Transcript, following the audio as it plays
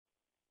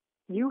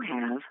You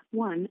have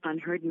one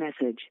unheard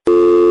message.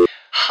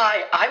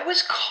 Hi, I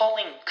was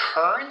calling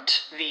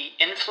Current, the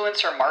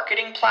influencer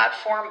marketing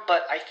platform,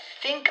 but I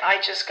think I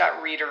just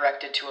got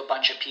redirected to a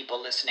bunch of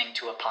people listening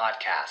to a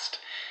podcast.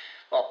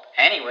 Well,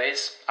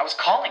 anyways, I was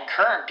calling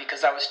Current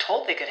because I was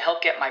told they could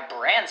help get my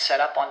brand set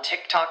up on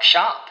TikTok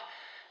Shop,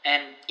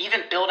 and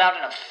even build out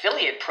an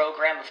affiliate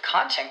program of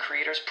content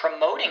creators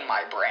promoting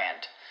my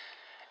brand,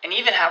 and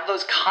even have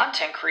those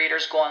content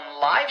creators go on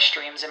live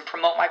streams and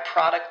promote my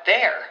product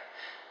there.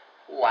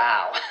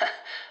 Wow,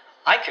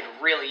 I could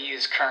really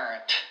use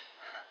Current.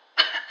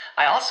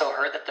 I also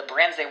heard that the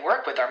brands they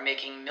work with are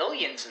making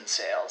millions in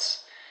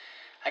sales.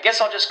 I guess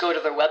I'll just go to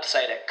their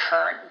website at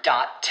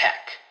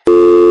current.tech.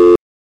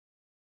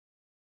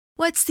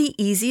 What's the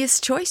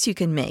easiest choice you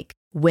can make?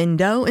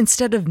 Window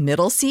instead of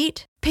middle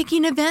seat?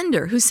 Picking a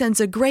vendor who sends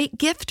a great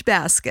gift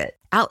basket?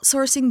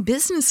 Outsourcing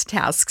business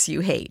tasks you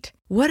hate?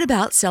 What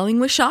about selling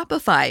with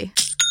Shopify?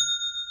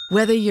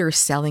 Whether you're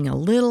selling a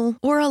little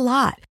or a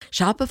lot,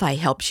 Shopify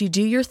helps you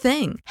do your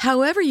thing,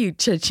 however you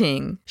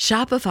cha-ching.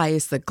 Shopify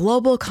is the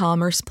global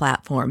commerce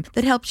platform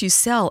that helps you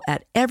sell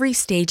at every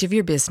stage of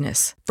your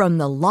business. From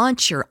the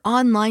launch your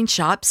online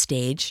shop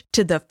stage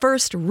to the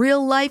first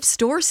real-life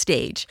store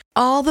stage,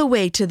 all the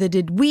way to the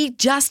did we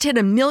just hit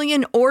 1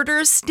 million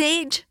orders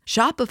stage.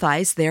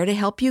 Shopify's there to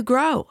help you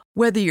grow.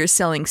 Whether you're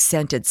selling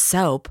scented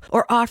soap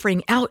or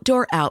offering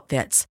outdoor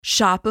outfits,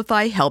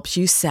 Shopify helps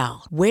you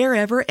sell.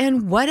 Wherever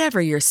and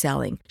whatever you're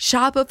selling,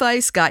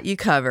 Shopify's got you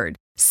covered.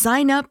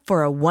 Sign up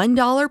for a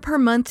 $1 per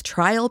month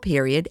trial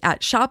period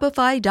at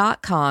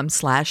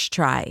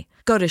shopify.com/try.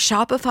 Go to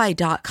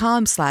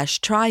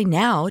shopify.com/try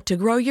now to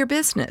grow your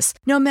business,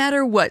 no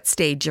matter what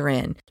stage you're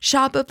in.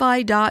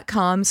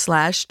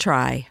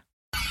 Shopify.com/try.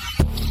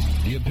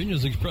 The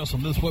opinions expressed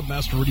on this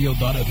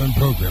WebmasterRadio.fm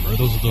program are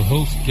those of the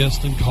host,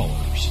 guests, and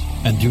callers,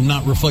 and do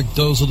not reflect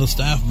those of the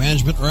staff,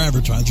 management, or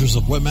advertisers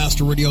of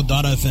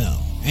WebmasterRadio.fm.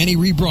 Any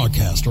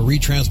rebroadcast or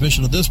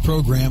retransmission of this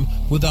program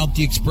without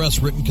the express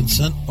written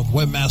consent of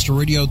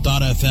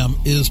WebmasterRadio.fm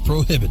is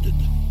prohibited.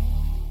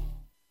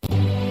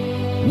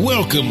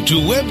 Welcome to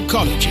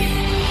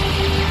Webcology.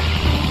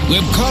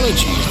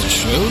 Webcology is the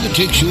show that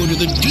takes you into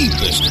the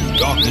deepest and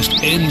darkest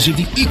ends of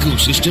the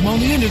ecosystem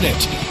on the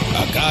internet.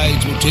 Our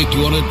guides will take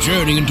you on a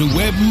journey into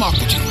web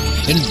marketing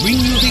and bring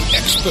you the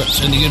experts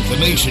and the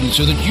information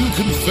so that you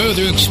can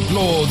further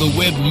explore the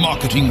web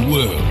marketing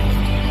world.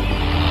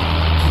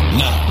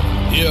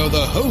 Now, here are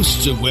the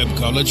hosts of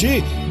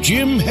Webcology,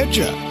 Jim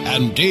Hedger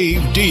and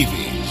Dave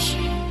Davies.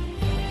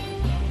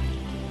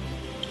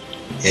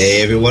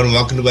 Hey everyone,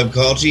 welcome to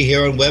Webcology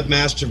here on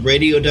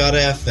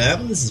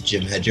WebmasterRadio.fm. This is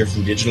Jim Hedger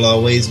from Digital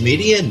Always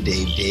Media and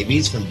Dave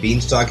Davies from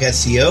Beanstalk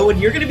SEO,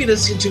 and you're going to be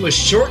listening to a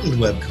shortened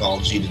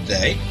Webcology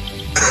today.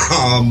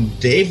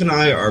 Dave and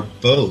I are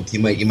both, you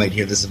might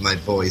hear this in my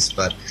voice,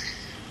 but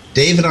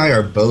Dave and I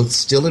are both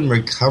still in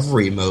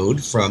recovery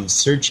mode from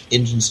Search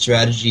Engine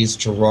Strategies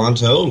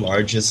Toronto,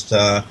 largest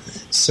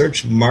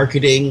search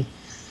marketing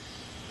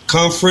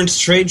conference,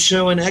 trade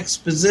show, and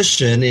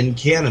exposition in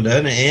Canada,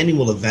 an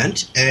annual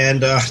event.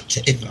 And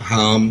Dave,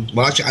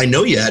 well, actually, I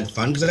know you had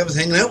fun because I was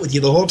hanging out with you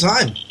the whole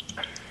time.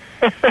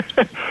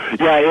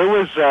 Yeah, it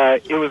was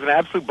an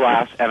absolute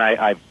blast, and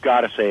I've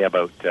got to say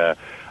about that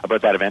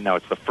event. Now,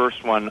 it's the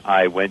first one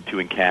I went to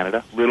in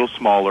Canada, a little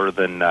smaller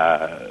than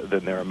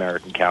their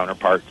American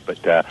counterparts, but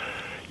for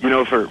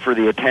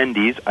the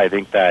attendees, I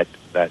think that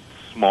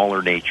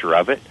smaller nature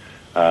of it.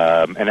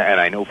 And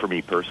I know for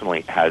me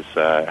personally has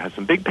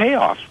some big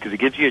payoffs because it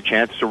gives you a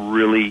chance to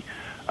really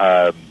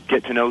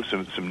get to know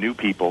some new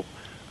people,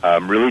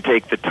 really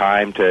take the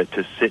time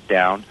to sit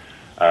down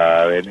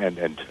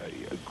and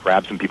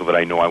grab some people that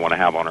I know I want to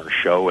have on our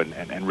show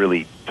and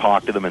really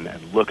talk to them and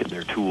look at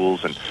their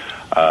tools and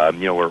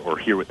or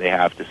hear what they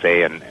have to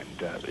say and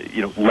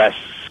less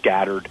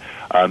scattered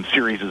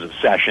series of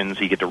sessions.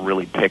 You get to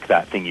really pick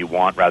that thing you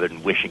want rather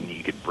than wishing that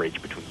you could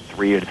bridge between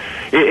three. And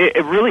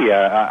it really,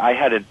 I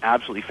had an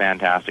absolutely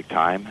fantastic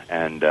time,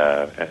 and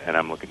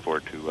I'm looking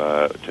forward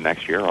to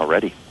next year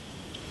already.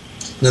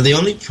 Now, the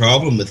only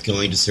problem with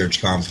going to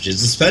search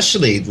conferences,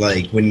 especially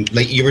when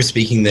you were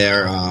speaking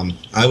there,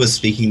 I was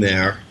speaking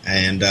there,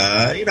 and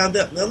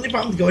the only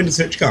problem with going to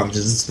search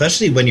conferences,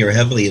 especially when you're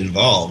heavily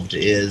involved,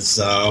 is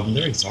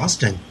they're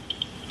exhausting.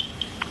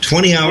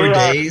 20-hour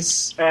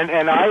days.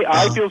 And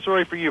I feel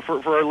sorry for you.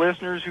 For our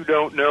listeners who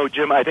don't know,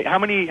 Jim, I think how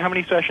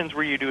many sessions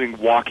were you doing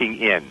walking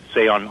in?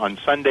 Say on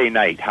Sunday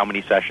night, how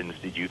many sessions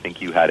did you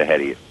think you had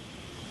ahead of you?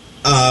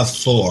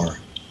 4.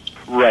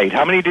 Right.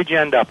 How many did you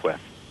end up with?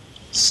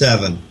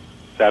 7.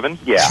 7?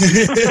 Yeah.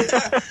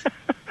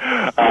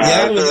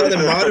 I was either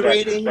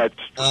moderating.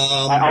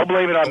 I'll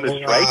blame it on the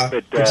strike,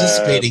 but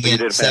participating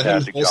in in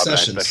 7 whole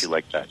sessions. Especially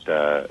like that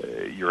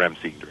you're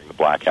emceeing during the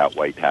black hat,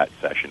 white hat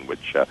session,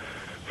 which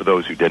for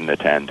those who didn't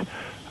attend,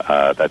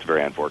 that's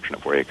very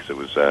unfortunate for you because it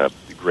was a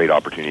great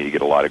opportunity to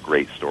get a lot of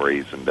great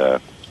stories and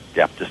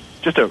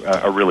just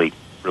a really,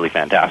 really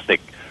fantastic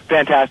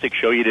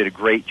show. You did a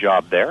great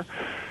job there,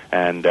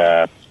 and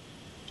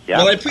yeah.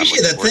 Well, I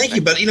appreciate that. Thank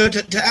you. But,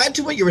 to add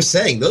to what you were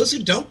saying, those who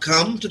don't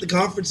come to the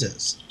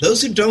conferences,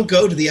 those who don't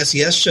go to the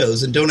SES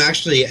shows and don't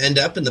actually end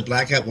up in the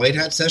Black Hat, White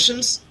Hat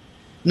sessions,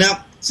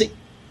 now, see,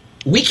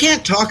 we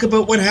can't talk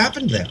about what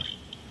happened there.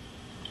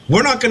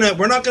 We're not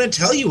gonna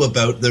tell you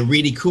about the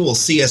really cool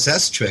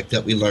CSS trick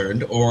that we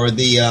learned, or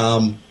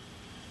the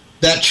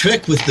that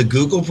trick with the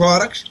Google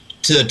product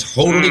to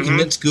totally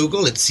convince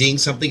Google it's seeing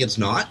something it's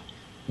not.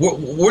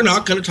 We're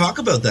not going to talk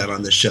about that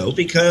on the show,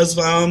 because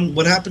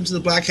what happens in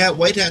the Black Hat,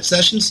 White Hat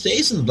session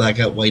stays in the Black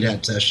Hat, White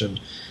Hat session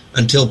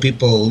until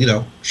people,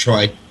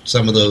 try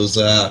some of those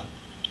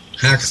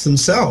hacks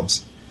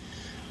themselves.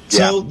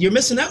 So you're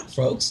missing out,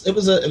 folks. It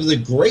was a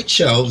great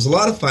show. It was a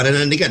lot of fun.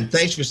 And again,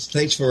 thanks for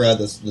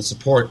the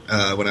support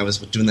when I was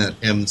doing that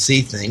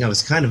MC thing. I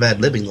was kind of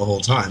ad-libbing the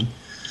whole time.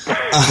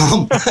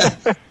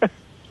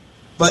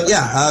 But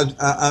yeah,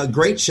 a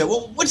great show.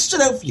 Well, what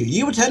stood out for you?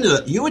 You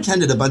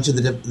attended a bunch of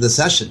the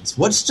sessions.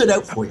 What stood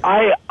out for you?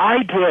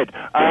 I did.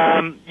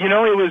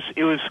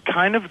 It was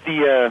kind of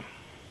the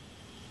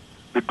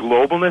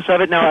globalness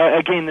of it. Now,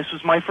 again, this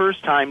was my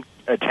first time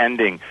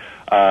attending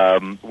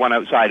one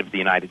outside of the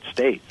United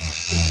States,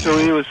 so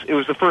it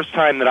was the first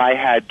time that I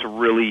had to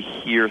really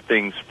hear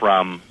things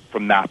from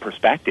that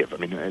perspective. I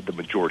mean, the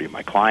majority of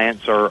my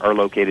clients are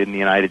located in the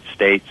United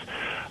States.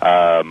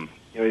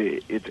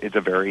 It's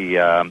a very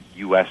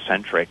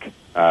U.S.-centric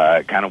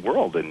kind of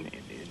world,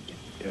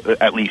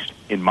 at least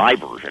in my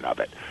version of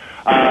it.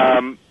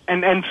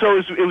 And so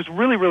it was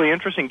really, really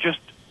interesting, just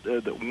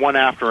one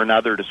after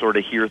another, to sort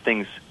of hear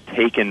things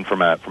taken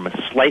from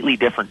a slightly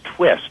different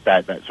twist.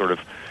 That sort of,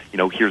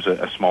 here's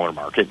a smaller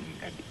market,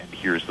 and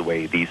here's the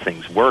way these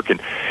things work.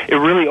 And it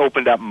really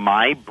opened up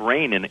my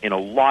brain in a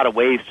lot of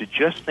ways to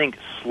just think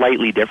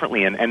slightly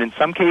differently. And in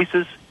some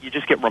cases, you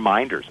just get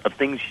reminders of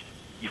things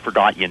you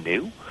forgot you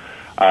knew.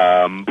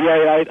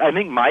 I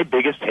think my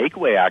biggest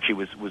takeaway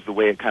actually was the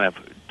way it kind of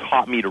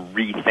taught me to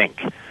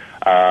rethink,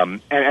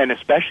 and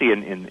especially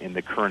in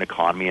the current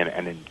economy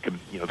and in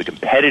the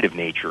competitive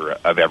nature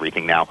of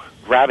everything now.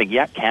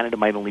 Canada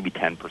might only be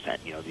 10%,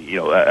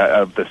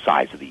 of the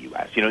size of the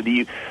U.S.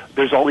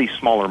 There's all these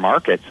smaller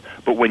markets,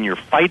 but when you're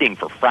fighting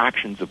for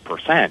fractions of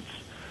percents,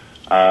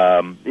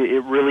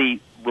 it really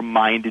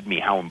reminded me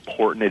how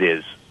important it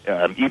is,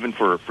 even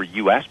for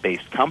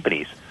U.S.-based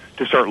companies,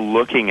 to start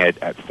looking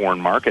at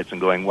foreign markets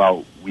and going,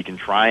 well, we can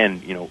try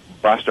and,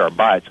 bust our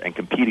butts and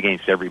compete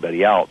against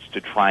everybody else to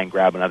try and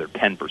grab another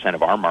 10%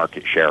 of our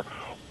market share,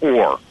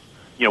 or,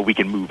 we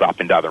can move up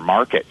into other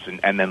markets,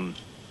 and then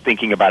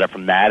thinking about it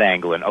from that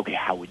angle, and, okay,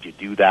 how would you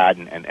do that,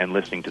 and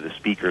listening to the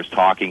speakers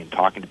talking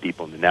to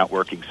people in the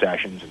networking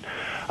sessions,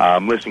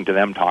 and listening to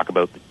them talk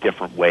about the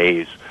different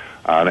ways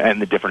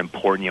and the different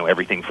important,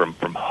 everything from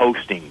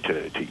hosting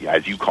to,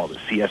 as you call it,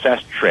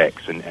 CSS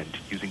tricks, and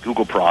using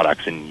Google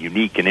products in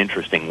unique and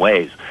interesting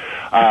ways.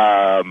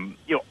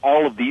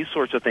 All of these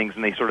sorts of things,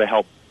 and they sort of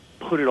help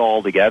put it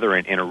all together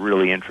in a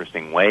really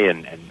interesting way,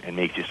 and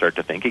makes you start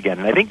to think again.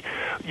 And I think,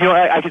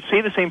 I could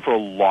say the same for a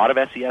lot of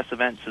SES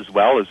events as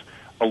well, as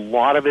a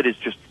lot of it is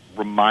just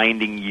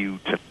reminding you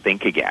to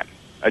think again.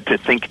 To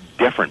think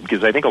different,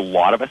 because I think a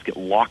lot of us get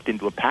locked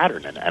into a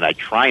pattern, and I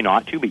try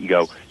not to, but you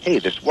go, hey,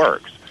 this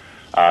works.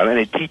 And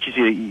it teaches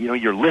you,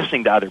 you're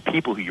listening to other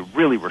people who you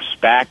really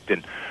respect,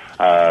 and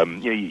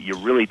you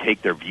really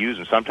take their views.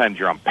 And sometimes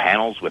you're on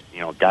panels with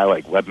a guy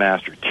like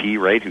Webmaster T,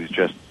 right, who's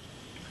just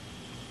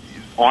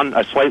on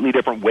a slightly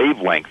different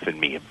wavelength than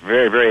me. A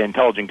very, very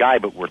intelligent guy,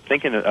 but we're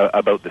thinking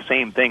about the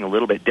same thing a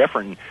little bit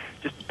different.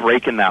 Just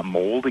breaking that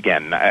mold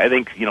again. I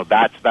think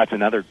that's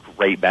another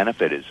great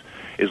benefit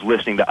is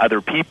listening to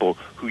other people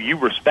who you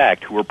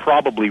respect, who are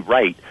probably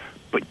right,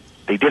 but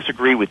they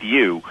disagree with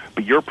you,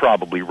 but you're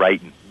probably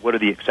right. What are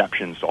the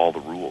exceptions to all the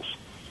rules?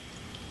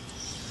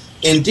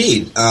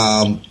 Indeed.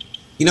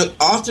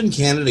 Often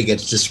Canada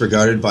gets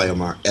disregarded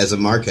as a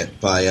market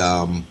by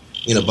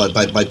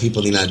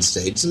people in the United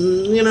States.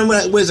 And,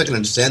 ways I can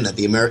understand that.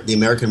 The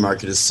American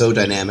market is so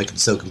dynamic and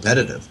so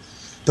competitive.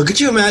 But could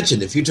you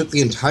imagine if you took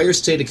the entire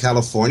state of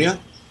California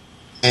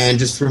and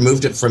just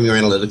removed it from your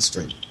analytics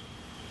stream?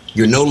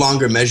 You're no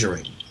longer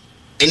measuring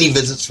any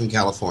visits from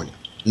California.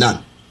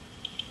 None.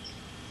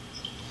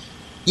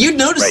 You'd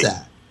notice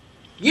that.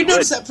 You'd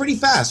notice that pretty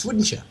fast,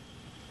 wouldn't you?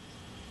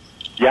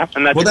 Yeah,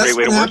 and that's a great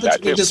way to work that, too. Well, that's what happens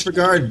when you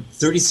disregard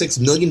 36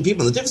 million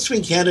people. The difference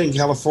between Canada and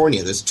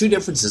California, there's two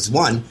differences.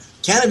 One,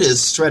 Canada is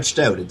stretched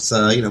out. It's,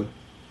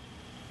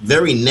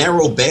 very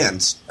narrow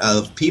bands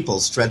of people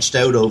stretched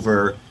out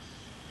over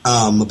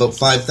about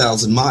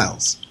 5,000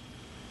 miles.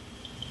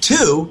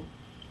 Two,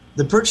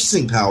 the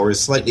purchasing power is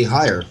slightly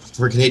higher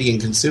for Canadian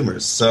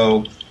consumers.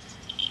 So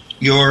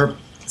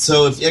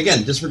if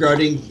again,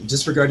 disregarding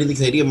the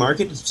Canadian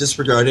market, it's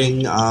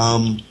disregarding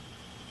all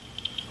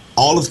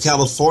of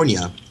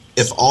California.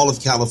 If all of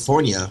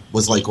California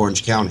was like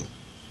Orange County.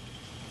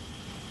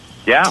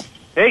 Yeah.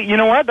 Hey, you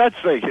know what? That's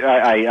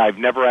I've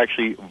never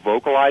actually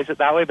vocalized it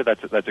that way, but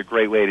that's a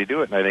great way to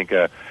do it, and I think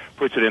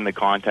puts it in the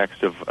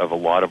context of a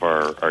lot of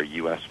our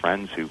U.S.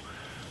 friends who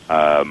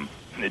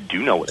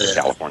do know what the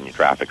California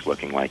traffic's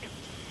looking like.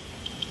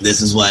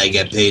 This is why I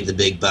get paid the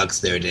big bucks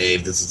there,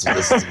 Dave. This is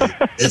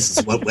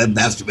what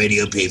Webmaster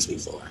Radio pays me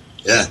for.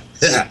 Yeah.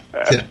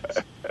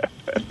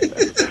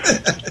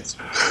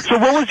 So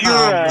what was your?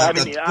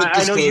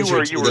 I know you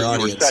were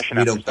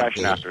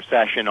session after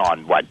session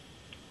on what?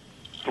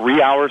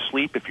 3 hours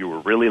sleep if you were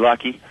really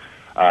lucky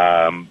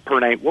per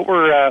night. What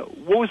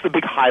was the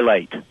big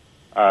highlight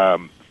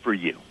for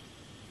you?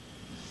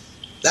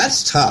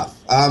 That's tough.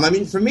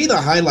 For me,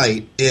 the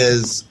highlight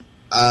is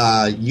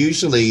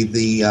usually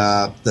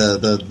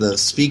the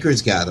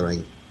speakers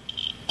gathering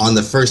on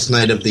the first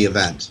night of the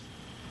event.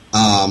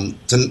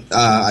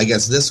 I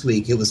guess this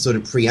week it was sort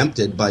of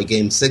preempted by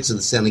Game 6 of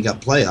the Stanley Cup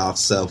playoffs.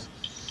 So,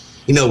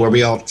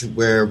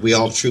 where we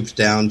all trooped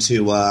down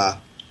to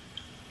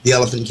the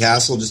Elephant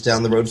Castle just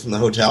down the road from the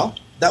hotel.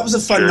 That was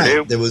a fun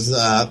night. There was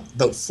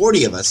about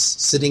 40 of us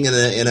sitting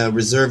in a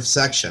reserved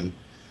section,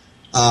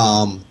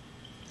 and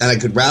I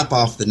could rap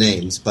off the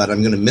names, but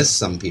I'm going to miss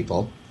some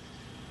people.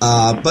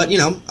 But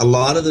a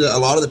lot of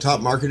the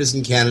top marketers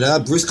in Canada.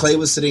 Bruce Clay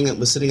was sitting at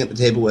the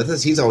table with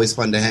us. He's always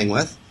fun to hang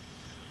with.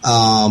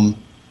 The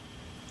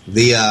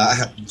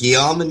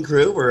Guillaume and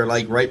crew were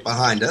like right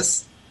behind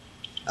us.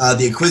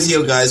 The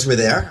Acquisio guys were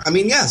there.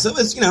 So it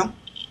was,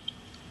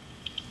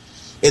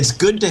 it's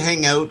good to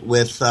hang out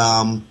with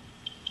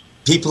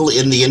people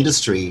in the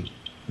industry,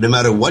 no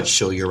matter what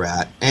show you're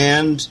at.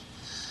 And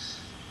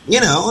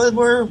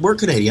we're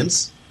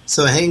Canadians,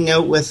 so hanging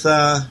out with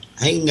our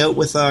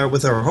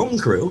home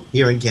crew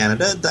here in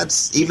Canada,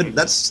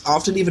 that's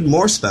often even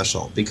more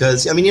special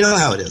because you know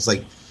how it is.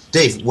 Like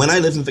Dave, when I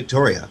live in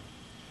Victoria,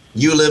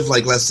 you live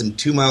like less than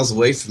 2 miles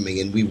away from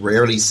me, and we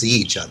rarely see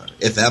each other,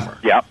 if ever.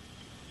 Yeah.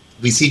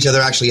 We see each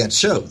other actually at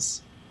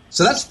shows.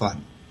 So that's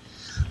fun.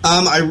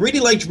 I really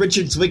liked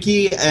Richard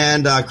Zwicky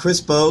and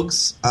Chris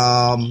Bogues,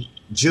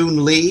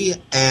 June Lee,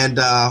 and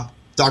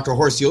Dr.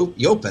 Horst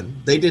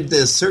Yopin. They did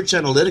the Search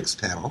Analytics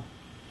panel.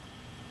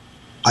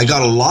 I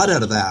got a lot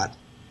out of that.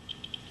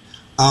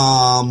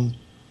 I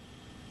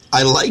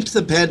liked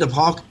the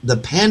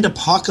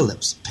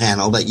Pandapocalypse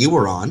panel that you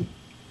were on.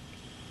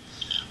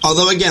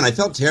 Although, again, I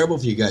felt terrible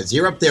for you guys.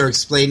 You're up there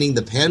explaining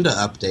the Panda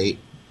update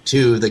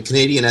to the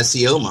Canadian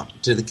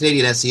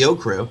SEO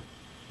crew,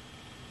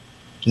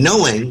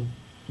 knowing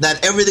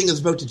that everything is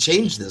about to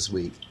change this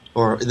week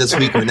or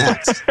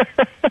next.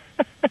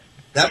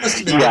 That must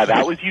have been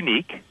that was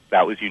unique.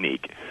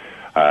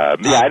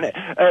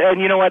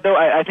 And you know what though,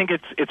 I think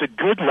it's a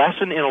good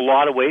lesson in a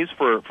lot of ways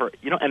for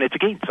and it's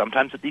again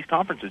sometimes at these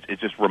conferences it's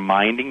just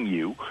reminding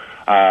you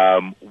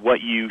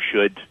what you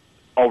should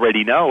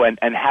already know,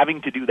 and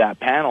having to do that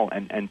panel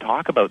and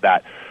talk about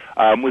that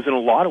was in a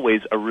lot of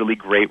ways a really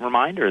great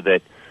reminder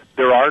that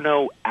there are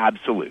no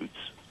absolutes,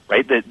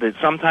 right? That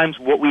sometimes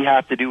what we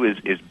have to do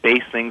is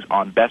base things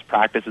on best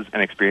practices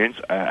and experience.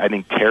 I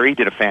think Terry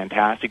did a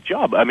fantastic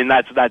job.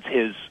 That's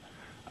his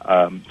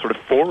sort of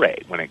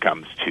foray when it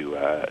comes to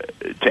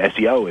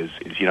SEO is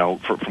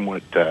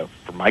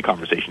from my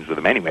conversations with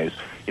him anyways,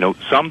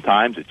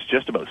 sometimes it's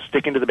just about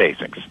sticking to the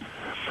basics.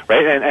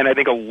 Right, and I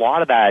think a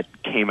lot of that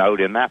came out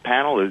in that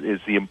panel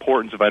is the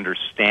importance of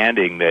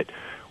understanding that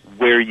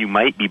where you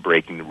might be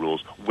breaking the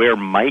rules, where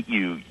might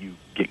you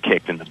get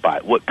kicked in the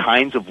butt, what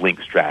kinds of link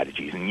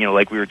strategies, and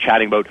like we were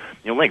chatting about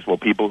links. Well,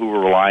 people who were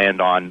reliant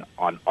on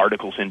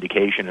article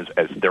syndication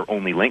as their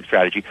only link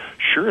strategy,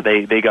 sure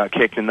they got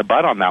kicked in the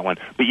butt on that one.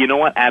 But you know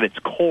what? At its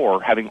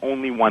core, having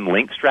only one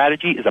link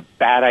strategy is a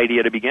bad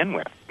idea to begin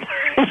with.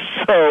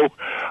 So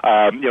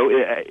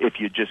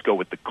if you just go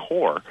with the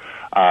core.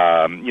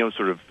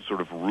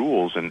 Sort of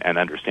rules and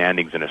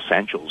understandings and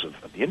essentials of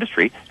the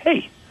industry,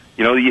 hey,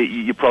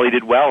 you probably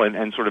did well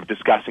and sort of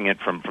discussing it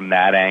from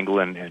that angle,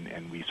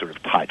 and we sort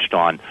of touched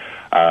on,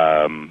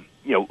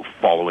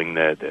 following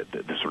the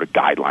sort of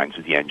guidelines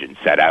that the engine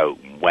set out,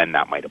 when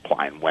that might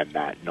apply and when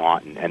that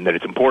not, and that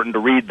it's important to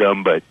read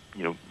them, but,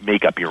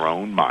 make up your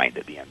own mind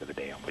at the end of the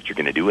day on what you're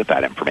going to do with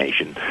that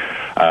information.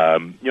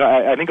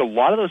 I think a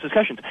lot of those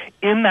discussions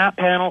in that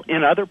panel,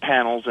 in other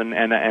panels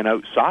and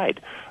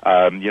outside,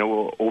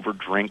 over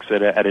drinks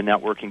at a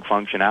networking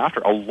function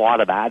after, a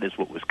lot of that is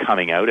what was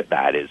coming out at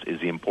that is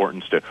the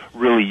importance to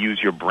really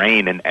use your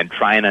brain and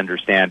try and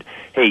understand,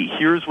 hey,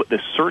 here's what the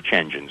search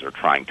engines are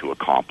trying to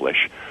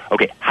accomplish.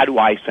 Okay, how do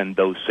I send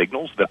those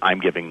signals that I'm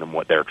giving them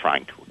what they're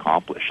trying to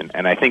accomplish?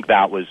 And I think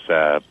that was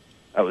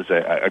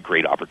a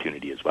great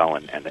opportunity as well,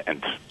 and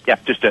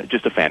just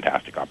a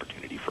fantastic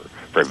opportunity for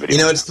everybody.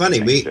 It's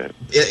funny. We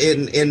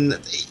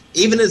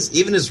even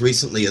as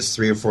recently as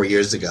 3 or 4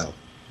 years ago,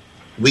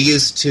 we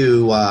used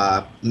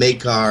to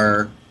make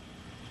our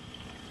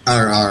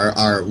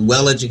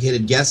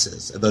well-educated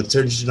guesses about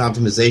search engine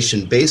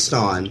optimization based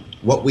on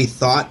what we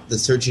thought the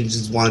search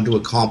engines wanted to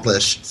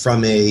accomplish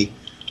from a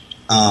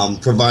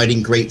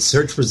providing great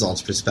search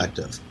results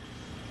perspective.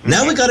 Mm-hmm.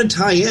 Now we got to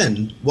tie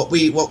in what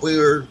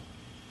we're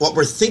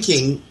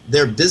thinking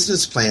their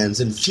business plans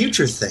and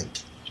future think.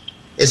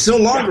 It's no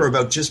longer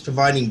about just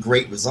providing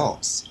great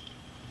results.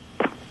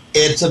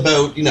 It's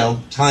about,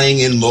 tying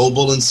in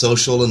mobile and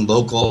social and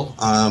local.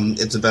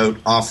 It's about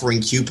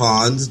offering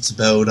coupons. It's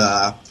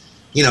about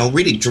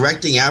really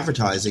directing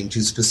advertising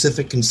to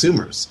specific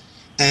consumers.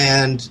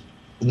 And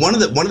one of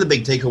the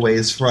big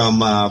takeaways from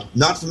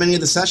not from any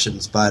of the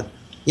sessions, but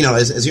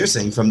as you're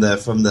saying, from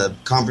the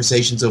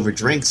conversations over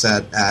drinks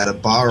at a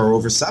bar or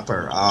over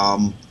supper,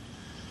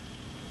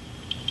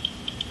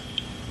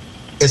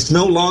 it's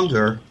no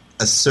longer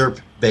a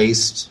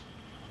SERP-based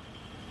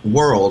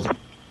world,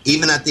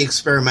 even at the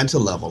experimental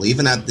level,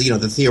 even at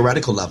the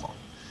theoretical level.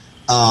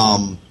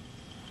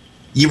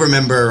 You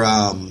remember,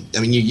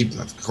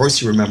 of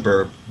course you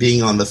remember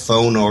being on the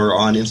phone or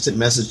on instant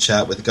message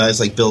chat with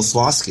guys like Bill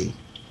Slawski,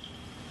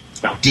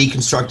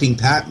 deconstructing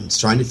patents,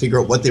 trying to figure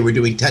out what they were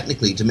doing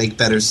technically to make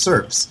better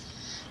SERPs.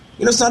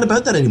 It's not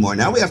about that anymore.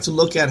 Now we have to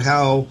look at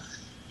how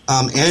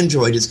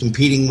Android is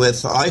competing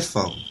with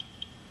iPhone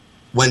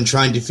when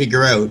trying to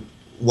figure out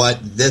what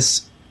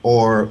this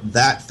or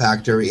that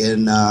factor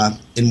in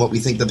what we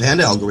think the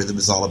Panda algorithm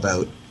is all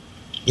about.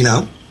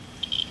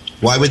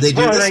 Why would they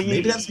do this?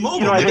 Maybe that's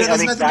mobile. Maybe I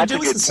think that's a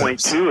good point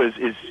too.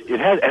 Is it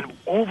has, and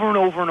over and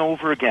over and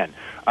over again,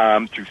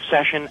 through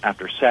session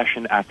after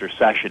session after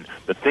session,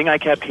 the thing I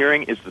kept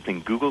hearing is the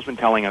thing Google's been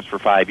telling us for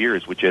 5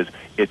 years, which is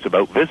it's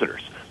about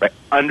visitors. Right?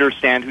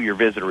 Understand who your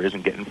visitor is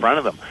and get in front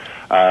of them.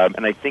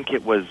 And I think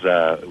it was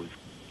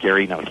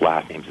Gary. Now his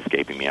last name's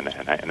escaping me, and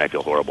I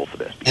feel horrible for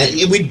this.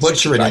 And we'd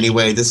butcher it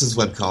anyway. This is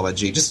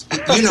Webcology. Just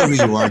you know who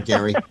you are,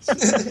 Gary.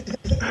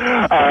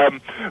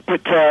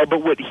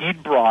 But what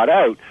he'd brought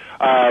out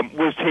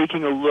was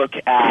taking a look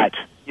at,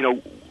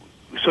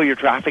 so your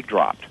traffic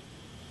dropped.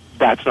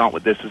 That's not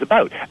what this is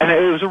about. And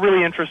it was a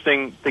really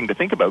interesting thing to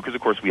think about because,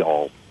 of course, we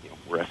all,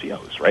 we're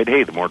SEOs, right?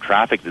 Hey, the more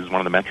traffic, this is one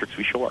of the metrics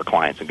we show our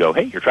clients and go,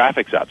 hey, your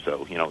traffic's up,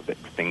 so,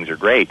 things are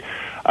great.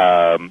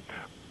 But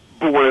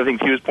one of the things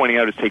he was pointing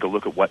out is take a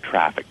look at what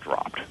traffic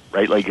dropped,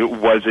 right? Like,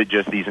 was it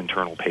just these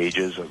internal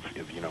pages of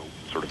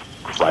sort of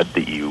crud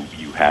that you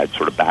had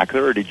sort of back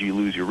there, or did you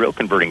lose your real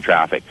converting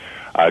traffic?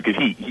 Because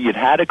he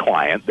had a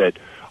client that,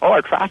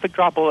 our traffic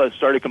dropped,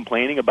 started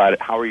complaining about it.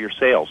 How are your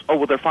sales? Oh,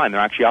 well, they're fine. They're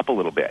actually up a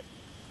little bit.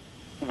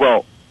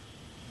 Well,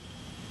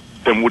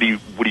 then what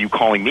are you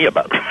calling me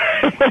about?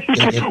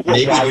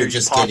 Maybe you're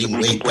just getting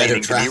way better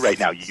traffic right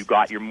now. You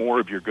got more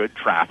of your good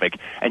traffic,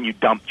 and you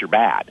dumped your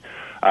bad.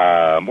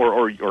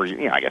 Or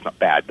I guess not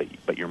bad,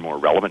 but your more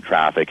relevant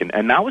traffic.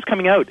 And that was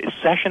coming out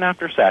session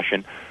after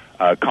session,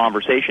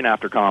 conversation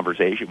after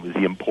conversation, was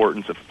the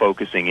importance of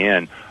focusing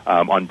in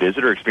on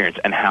visitor experience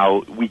and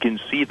how we can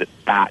see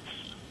that's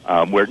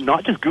where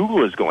not just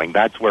Google is going,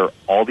 that's where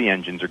all the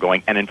engines are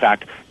going. And in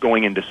fact,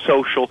 going into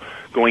social,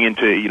 going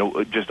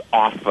into, just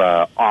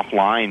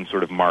offline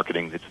sort of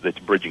marketing that's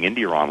bridging into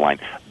your online.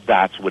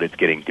 That's what it's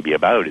getting to be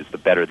about, is the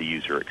better the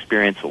user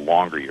experience, the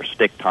longer your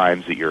stick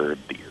times that you're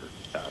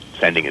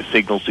sending as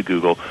signals to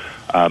Google,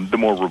 the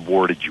more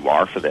rewarded you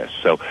are for this.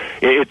 So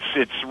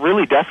it's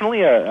really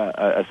definitely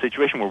a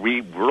situation where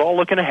we're all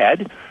looking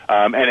ahead,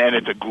 and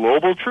it's a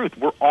global truth.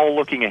 We're all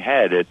looking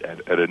ahead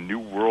at a new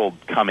world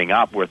coming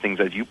up where things,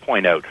 as you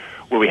point out,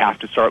 where we have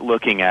to start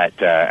looking at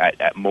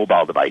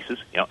mobile devices,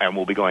 and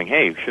we'll be going,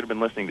 hey, we should have been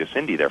listening to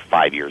Cindy there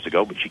 5 years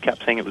ago, but she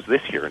kept saying it was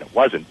this year, and it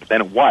wasn't, but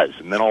then it was,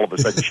 and then all of a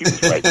sudden she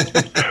was right.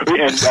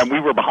 and we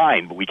were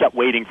behind, but we kept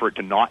waiting for it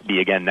to not be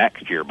again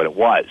next year, but it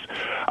was.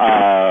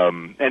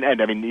 And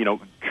I mean,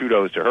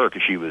 kudos to her,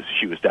 because she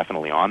was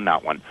definitely on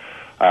that one.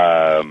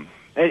 And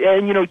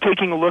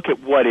taking a look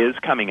at what is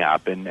coming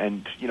up,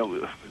 and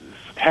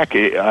heck,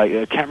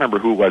 I can't remember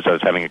who it was I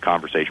was having a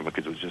conversation with,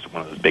 because it was just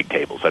one of those big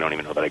tables. I don't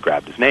even know that I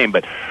grabbed his name,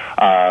 but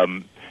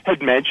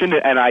had mentioned,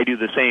 and I do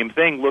the same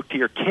thing, look to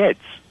your kids,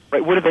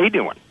 right? What are they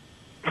doing?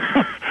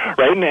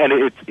 Right? And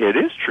it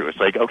is true. It's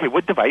like, okay,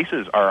 what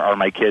devices are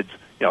my kids,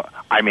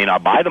 I may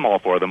not buy them all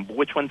for them, but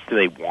which ones do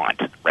they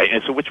want, right?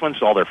 And so which ones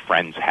do all their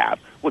friends have?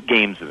 What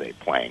games are they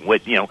playing?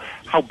 What,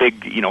 how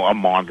big, a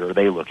monitor are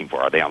they looking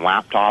for? Are they on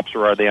laptops,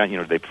 or are they on,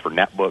 do they prefer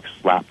netbooks,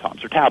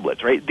 laptops, or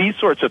tablets, right? These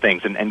sorts of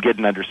things, and get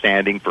an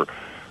understanding for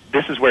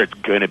this is where it's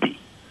going to be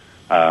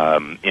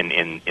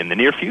in the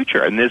near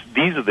future. And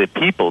these are the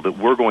people that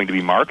we're going to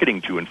be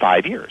marketing to in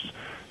 5 years.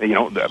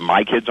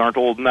 My kids aren't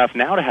old enough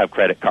now to have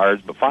credit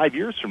cards, but 5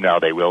 years from now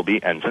they will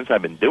be. And since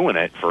I've been doing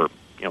it for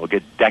a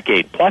good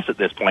decade plus at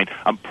this point,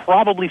 I'm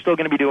probably still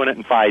going to be doing it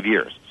in 5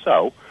 years.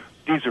 So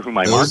these are who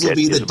my market is. Those will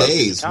be the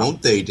days,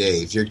 won't they,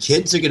 Dave? Your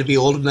kids are going to be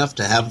old enough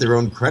to have their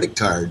own credit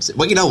cards.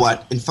 Well, you know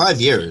what? In 5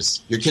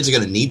 years, your kids are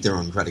going to need their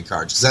own credit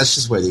cards, because that's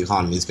just where the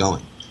economy is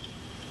going.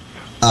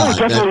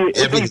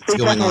 Everything's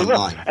going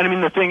online. And I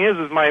mean, the thing is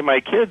my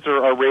kids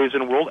are raised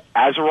in a world,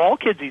 as are all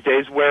kids these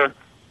days, where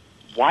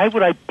why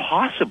would I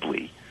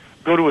possibly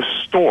go to a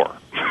store?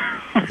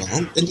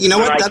 Well, and you know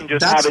what?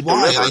 That's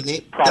why I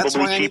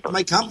named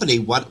my company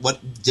What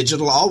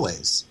Digital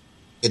Always.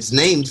 It's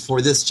named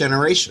for this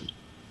generation.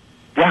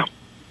 Yeah.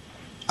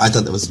 I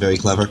thought that was very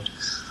clever.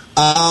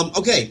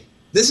 Okay,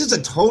 this is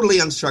a totally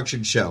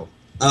unstructured show.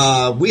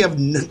 We have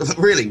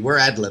we're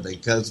ad-libbing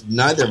because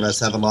neither of us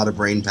have a lot of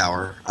brain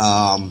power.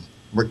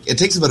 It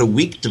takes about a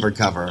week to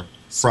recover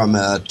from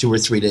a 2 or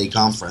 3 day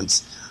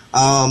conference.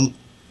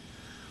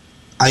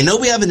 I know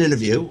we have an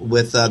interview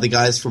with the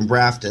guys from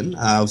Brafton,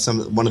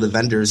 one of the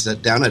vendors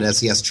down at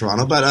SES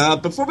Toronto.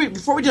 But before we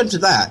jump to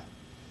that,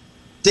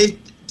 Dave,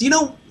 do you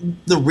know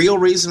the real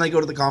reason I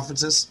go to the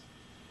conferences?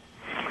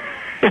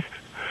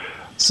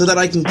 So that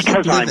I can keep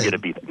living. Because I'm going to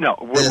be there. No,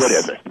 what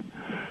is it?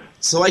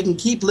 So I can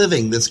keep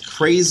living this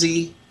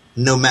crazy,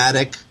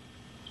 nomadic,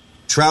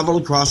 travel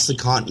across the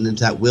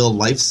continent at will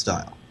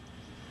lifestyle.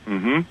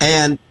 Mm-hmm.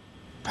 And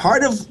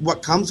part of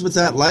what comes with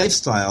that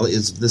lifestyle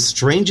is the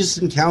strangest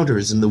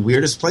encounters in the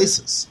weirdest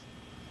places.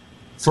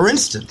 For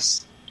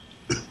instance,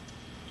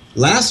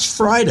 last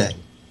Saturday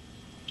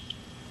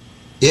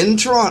in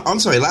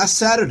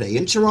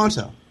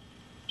Toronto,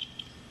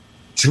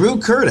 Drew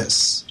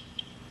Curtis,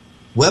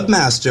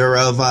 webmaster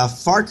of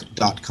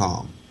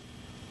Fark.com,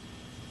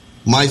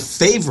 my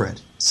favorite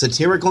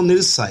satirical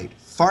news site,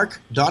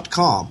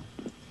 Fark.com.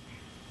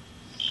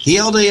 He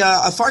held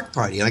a Fark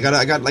party, and I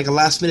got like a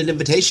last minute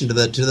invitation to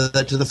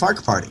the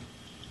Fark party,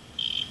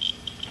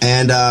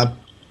 and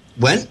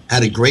went,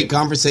 had a great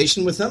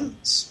conversation with him,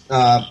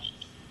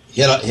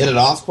 hit it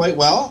off quite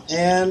well,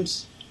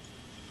 and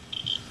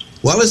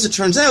well, as it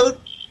turns out,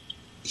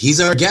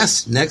 he's our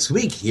guest next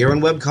week here on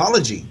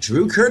Webcology.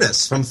 Drew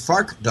Curtis from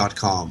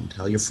Fark.com.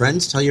 Tell your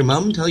friends, tell your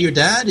mom, tell your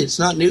dad. It's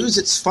not news,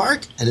 it's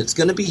Fark, and it's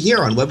going to be here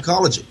on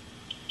Webcology.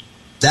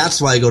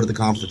 That's why I go to the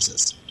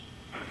conferences.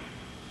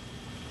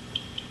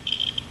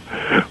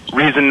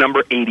 Reason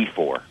number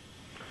 84.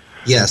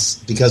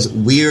 Yes, because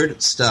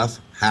weird stuff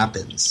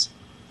happens.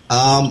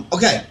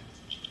 Okay,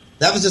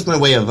 that was just my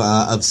way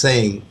of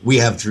saying we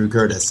have Drew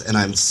Curtis, and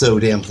I'm so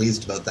damn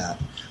pleased about that.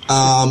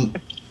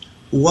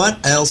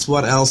 What else?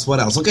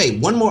 Okay,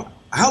 one more.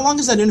 How long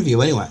is that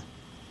interview anyway?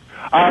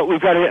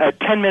 We've got a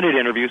 10-minute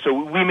interview, so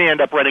we may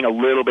end up running a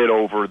little bit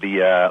over the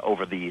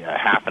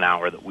half an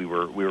hour that we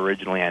were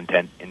originally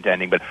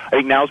intending. But I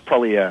think now's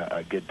probably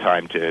a good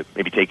time to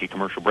maybe take a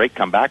commercial break,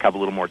 come back, have a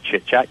little more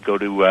chit chat, go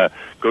to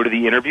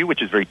the interview,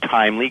 which is very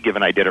timely,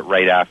 given I did it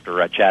right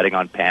after chatting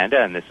on Panda,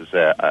 and this is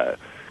a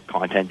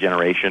content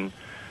generation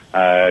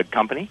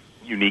company,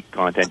 unique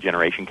content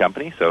generation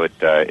company, so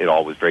it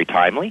all was very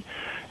timely.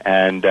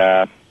 And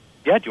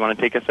yeah, do you want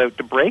to take us out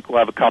to break? We'll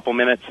have a couple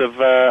minutes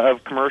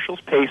of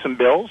commercials, pay some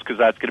bills, because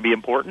that's going to be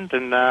important,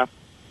 and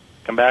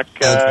come back.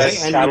 Okay,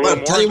 and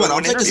I'll tell you what, I'll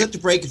take us out to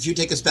break if you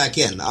take us back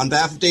in. On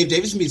behalf of Dave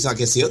Davies from Beanstalk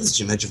SEO, this is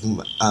Jim Hedger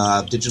from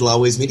Digital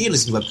Always Media.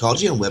 Listen to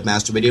Webcology on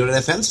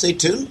WebmasterRadio.fm. Stay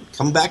tuned.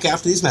 Come back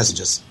after these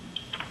messages.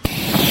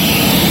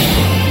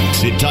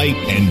 Sit tight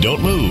and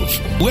don't move.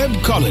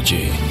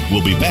 Webcology.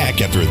 We'll be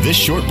back after this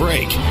short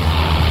break.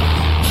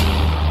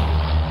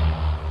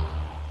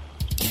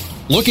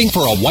 Looking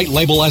for a white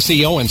label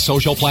SEO and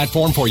social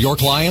platform for your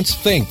clients?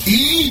 Think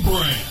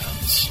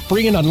eBrands.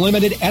 Free and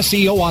unlimited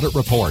SEO audit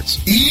reports.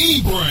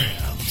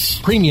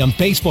 eBrands. Premium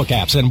Facebook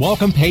apps and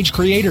welcome page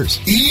creators.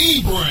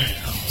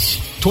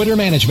 eBrands. Twitter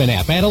management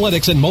app,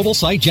 analytics, and mobile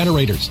site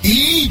generators.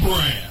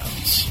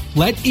 eBrands.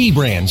 Let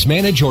eBrands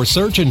manage your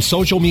search and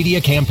social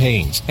media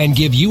campaigns and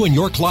give you and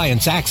your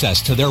clients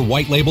access to their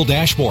white label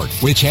dashboard,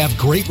 which have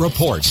great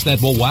reports that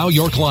will wow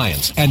your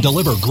clients and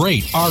deliver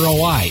great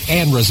ROI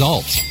and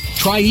results.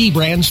 Try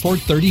eBrands for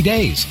 30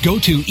 days. Go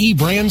to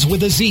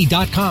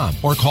eBrandsWithAZ.com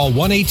or call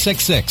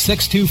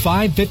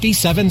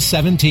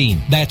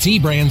 1-866-625-5717. That's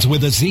eBrands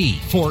with a Z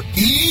for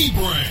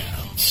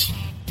eBrands.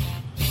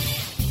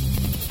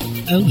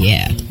 Oh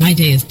yeah, my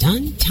day is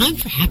done. Time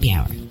for happy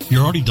hour.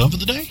 You're already done for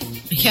the day?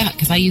 Yeah,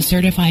 because I use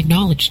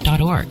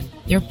CertifiedKnowledge.org.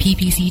 Their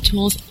PPC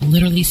tools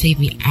literally save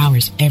me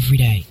hours every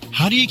day.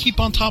 How do you keep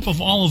on top of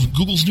all of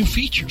Google's new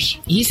features?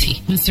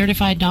 Easy. With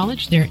Certified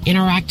Knowledge, their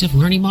interactive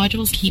learning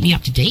modules keep me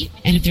up to date.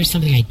 And if there's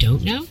something I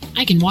don't know,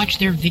 I can watch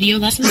their video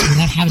lessons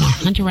without having to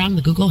hunt around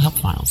the Google Help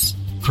files.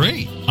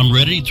 Great. I'm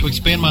ready to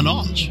expand my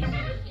knowledge.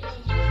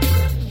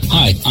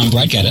 Hi, I'm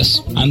Brad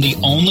Geddes. I'm the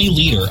only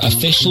leader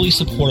officially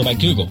supported by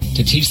Google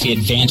to teach the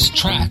advanced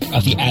track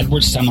of the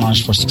AdWords Seminars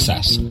for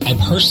Success. I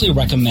personally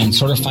recommend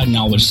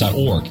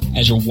CertifiedKnowledge.org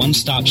as your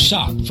one-stop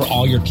shop for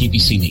all your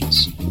PPC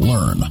needs.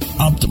 Learn,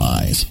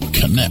 optimize,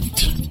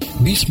 connect.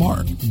 Be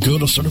smart. Go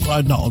to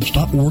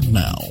CertifiedKnowledge.org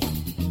now.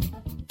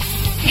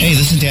 Hey,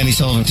 this is Danny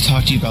Sullivan to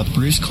talk to you about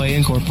Bruce Clay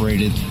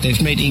Incorporated.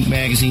 They've made Inc.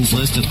 Magazine's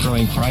list of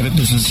growing private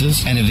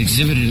businesses and have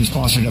exhibited and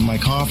sponsored at my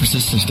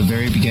conferences since the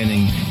very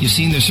beginning. You've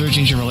seen their search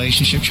engine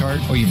relationship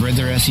chart, or you've read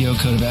their SEO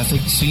code of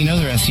ethics, so you know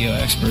they're SEO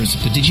experts.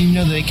 But did you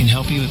know they can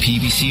help you with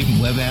PPC,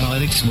 web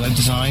analytics, web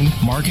design,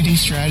 marketing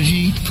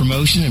strategy,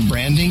 promotion, and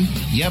branding?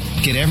 Yep,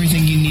 get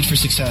everything you need for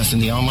success in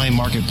the online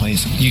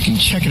marketplace. You can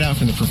check it out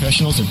from the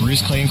professionals at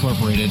Bruce Clay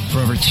Incorporated. For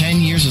over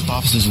 10 years with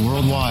offices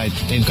worldwide,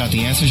 they've got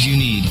the answers you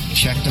need.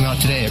 Check them out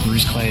today at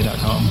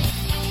bruceclay.com.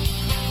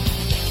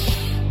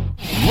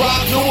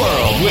 Rock the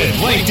world with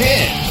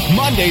LinkedIn.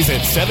 Mondays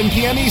at 7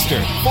 p.m.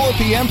 Eastern, 4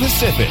 p.m.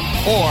 Pacific,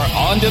 or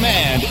on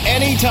demand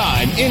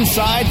anytime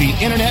inside the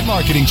Internet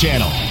Marketing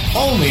Channel.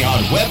 Only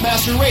on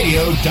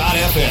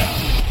WebmasterRadio.fm.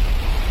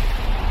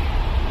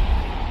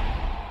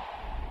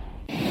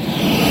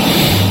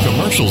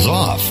 commercials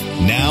off.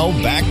 Now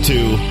back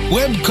to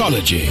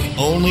Webcology,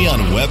 only on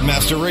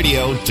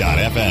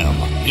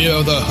WebmasterRadio.fm. Here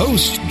are the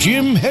hosts,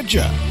 Jim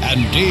Hedger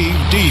and Dave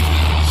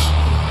Davies.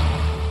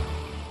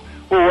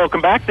 Well,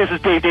 welcome back. This is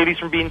Dave Davies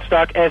from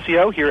Beanstalk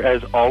SEO, here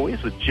as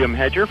always with Jim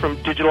Hedger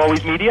from Digital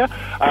Always Media.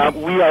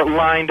 We are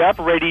lined up,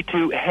 ready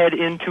to head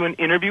into an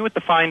interview with the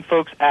fine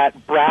folks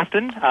at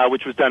Brafton,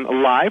 which was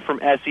done live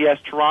from SES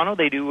Toronto.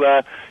 They do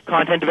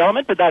content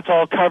development, but that's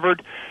all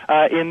covered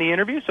in the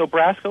interview. So,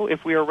 Brasco,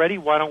 if we are ready,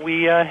 why don't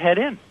we head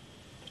in?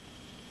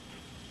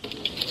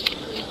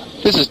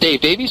 This is Dave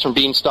Davies from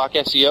Beanstalk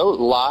SEO,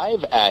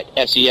 live at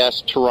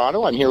SES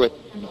Toronto. I'm here with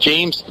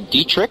James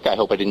Dietrich. I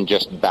hope I didn't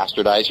just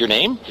bastardize your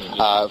name.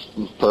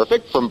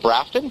 Perfect, from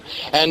Brafton.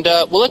 And,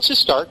 well, let's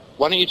just start.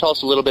 Why don't you tell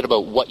us a little bit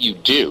about what you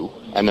do,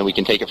 and then we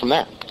can take it from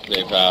there.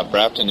 Dave,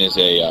 Brafton is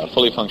a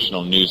fully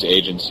functional news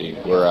agency.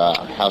 We're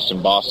housed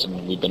in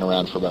Boston. We've been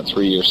around for about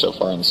 3 years so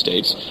far in the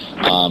States.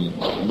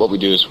 What we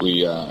do is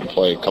we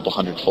employ a couple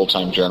hundred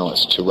full-time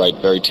journalists to write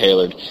very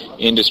tailored,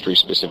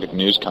 industry-specific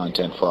news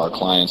content for our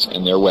clients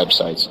and their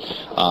websites.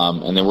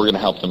 And then we're going to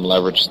help them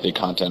leverage the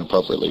content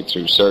appropriately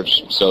through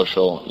search,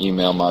 social,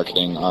 email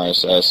marketing,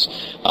 RSS,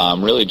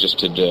 really just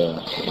to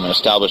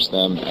establish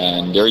them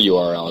and their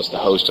URL as the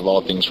host of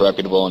all things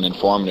reputable and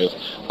informative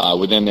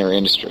within their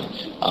industry.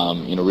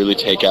 Really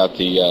take out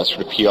the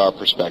sort of PR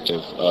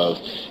perspective of,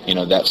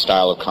 that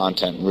style of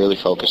content and really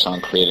focus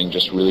on creating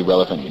just really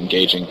relevant,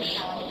 engaging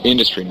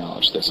industry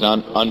knowledge that's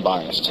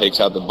unbiased, takes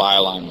out the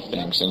byline of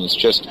things, and it's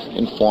just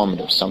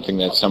informative, something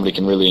that somebody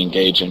can really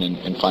engage in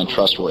and find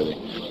trustworthy.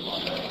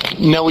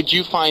 Now, would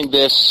you find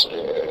this...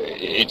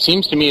 It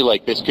seems to me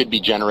like this could be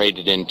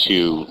generated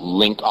into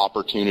link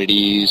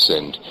opportunities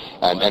and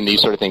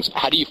these sort of things.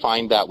 How do you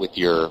find that with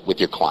your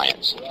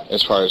clients?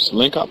 As far as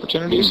link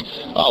opportunities?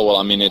 Oh, well,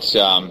 I mean, it's,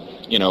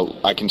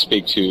 I can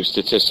speak to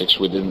statistics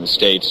within the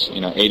States.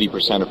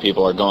 80% of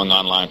people are going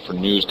online for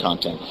news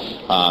content.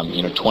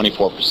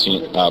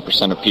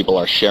 24% of people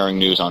are sharing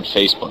news on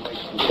Facebook.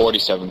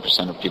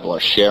 47% of people are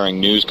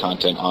sharing news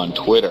content on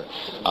Twitter,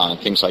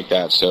 things like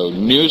that. So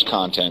news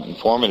content,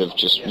 informative,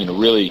 just,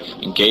 really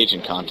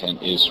engaging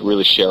content is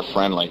really share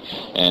friendly,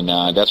 and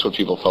that's what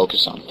people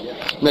focus on.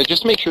 Now,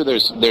 just to make sure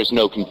there's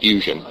no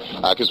confusion,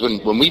 because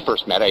when we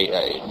first met,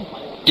 I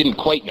didn't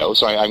quite know,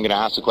 so I'm going to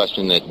ask the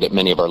question that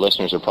many of our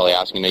listeners are probably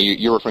asking. Now,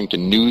 you're referring to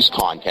news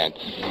content.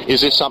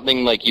 Is this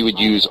something like you would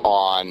use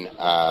on,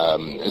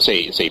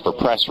 say for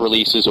press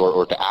releases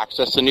or to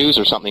access the news,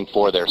 or something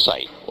for their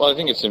site? Well, I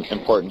think it's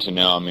important to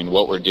know,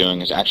 what we're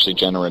doing is actually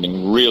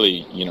generating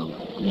really,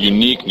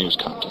 unique news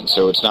content.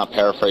 So it's not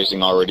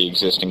paraphrasing already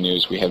existing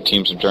news. We have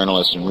teams of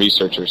journalists and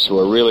researchers who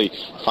are really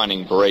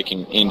finding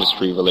breaking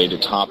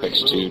industry-related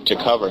topics to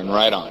cover and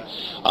write on.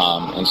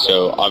 And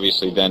so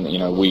obviously then,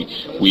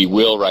 we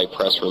will write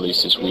press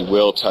releases, we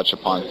will touch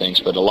upon things,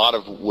 but a lot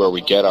of where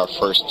we get our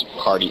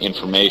first-party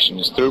information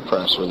is through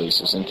press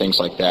releases and things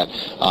like that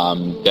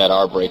that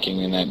are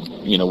breaking and that,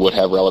 would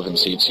have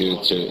relevancy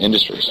to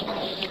industries.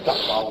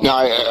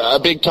 Now, a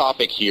big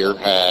topic here,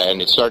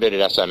 and it started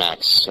at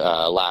SMX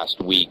last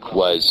week,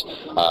 was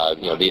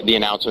the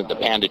announcement that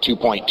Panda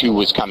 2.2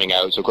 was coming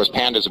out. So, of course,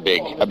 Panda's a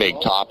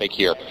big topic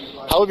here.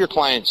 How have your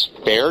clients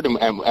fared,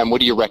 and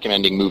what are you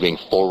recommending moving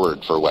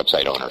forward for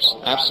website owners?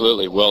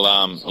 Absolutely. Well,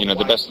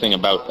 the best thing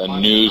about a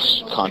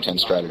news content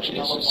strategy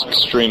is it's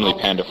extremely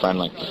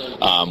Panda-friendly.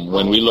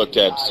 When we looked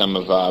at some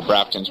of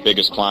Brafton's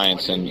biggest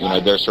clients and,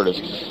 their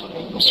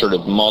sort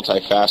of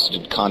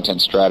multifaceted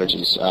content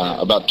strategies,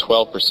 about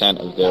 12%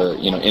 of their,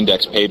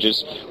 index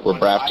pages were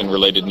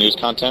Brafton-related news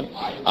content.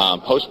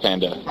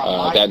 Post-Panda,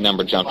 that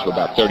number jumped to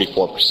about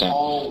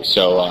 34%.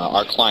 So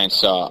our clients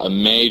saw a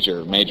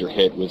major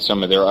hit with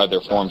some of their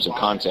other forms of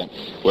content,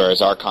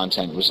 whereas our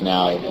content was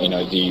now,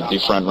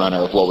 the front runner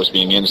of what was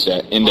being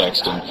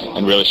indexed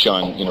and really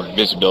showing,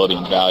 visibility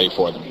and value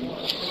for them.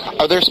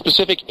 Are there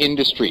specific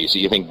industries that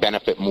you think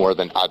benefit more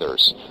than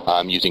others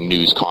using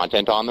news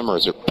content on them, or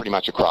is it pretty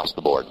much across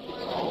the board?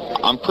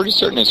 I'm pretty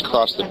certain it's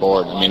across the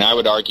board. I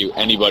would argue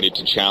anybody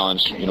to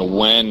challenge,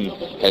 when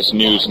has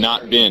news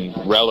not been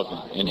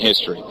relevant in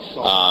history?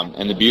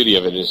 And the beauty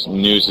of it is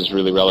news is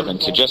really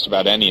relevant to just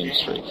about any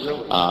industry.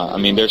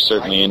 There's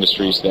certainly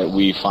industries that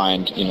we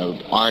find,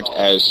 aren't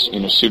as,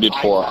 suited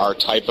for our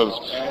type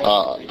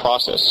of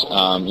process.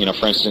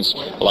 For instance,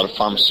 a lot of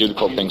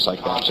pharmaceutical things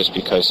like that, just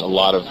because a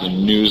lot of the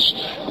news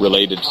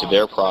related to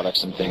their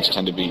products and things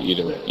tend to be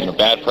either,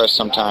 bad press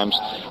sometimes,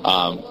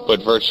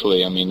 but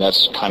virtually,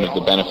 that's kind of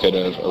the benefit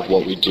of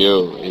what we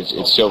do.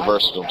 It's so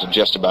versatile to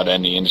just about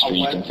any industry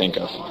you can think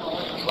of.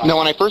 Now,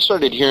 when I first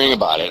started hearing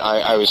about it,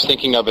 I was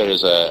thinking of it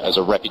as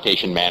a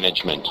reputation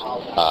management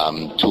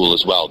tool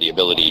as well, the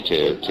ability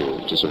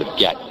to sort of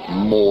get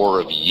more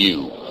of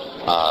you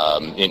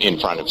in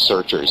front of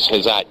searchers.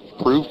 Has that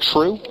proved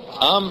true?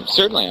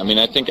 Certainly.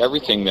 I think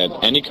everything that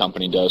any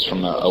company does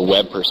from a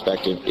web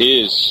perspective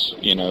is,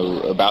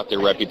 about their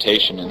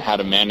reputation and how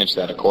to manage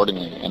that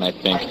accordingly. And I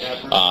think,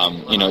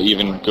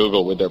 even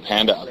Google with their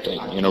Panda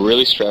update,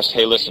 really stressed,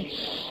 hey, listen,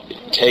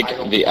 take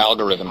the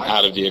algorithm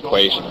out of the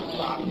equation.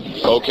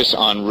 Focus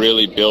on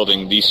really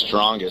building the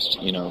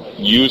strongest,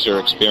 user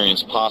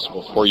experience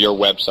possible for your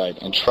website,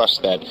 and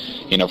trust that,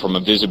 from a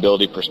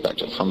visibility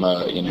perspective, from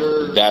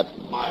that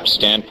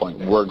standpoint,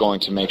 we're going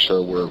to make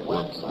sure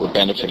we're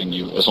benefiting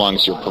you as long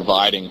as you're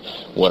providing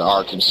what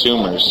our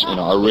consumers,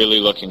 are really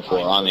looking for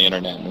on the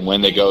internet. And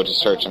when they go to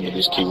search under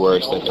these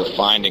keywords, that they're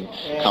finding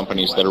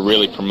companies that are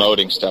really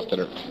promoting stuff that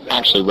are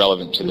actually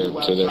relevant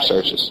to their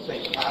searches.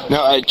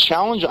 Now, a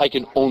challenge I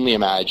can only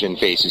imagine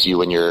faces you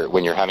when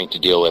you're having to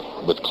deal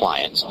with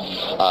clients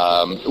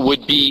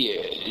would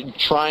be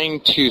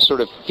trying to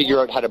sort of figure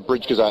out how to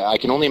bridge, because I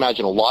can only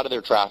imagine a lot of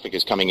their traffic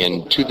is coming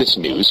in to this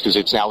news because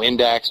it's now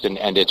indexed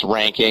and it's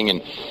ranking,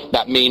 and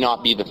that may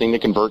not be the thing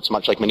that converts,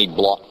 much like many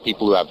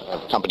people who have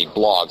company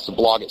blogs. The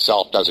blog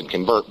itself doesn't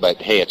convert, but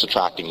hey, it's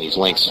attracting these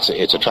links,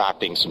 it's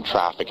attracting some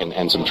traffic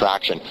and some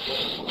traction.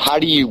 How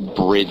do you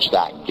bridge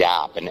that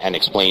gap and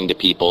explain to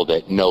people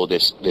that no,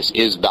 this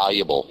is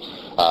valuable,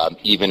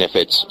 even if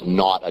it's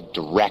not a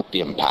direct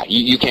impact?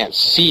 You can't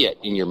see it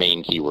in your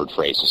main keyword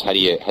phrases. How do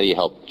you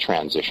help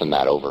transition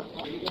that over?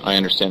 I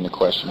understand the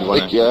question.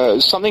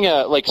 Something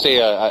like,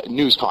 say,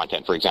 news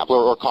content, for example,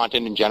 or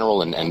content in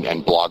general,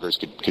 and bloggers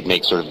could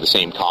make sort of the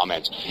same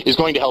comments, is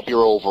going to help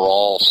your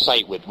overall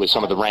site with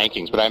some of the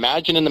rankings. But I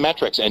imagine in the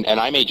metrics, and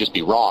I may just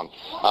be wrong,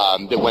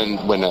 that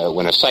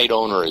when a site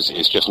owner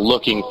is just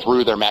looking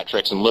through their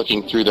metrics and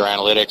looking through their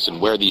analytics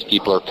and where these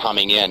people are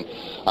coming in,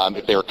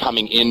 if they're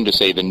coming into,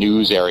 say, the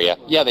news area,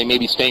 they may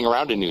be staying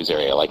around a news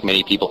area, like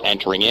many people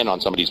entering in on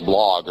somebody's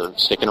blog or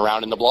sticking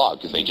around in the blog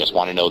because they just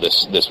want to know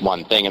this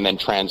one thing, and then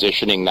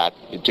transitioning that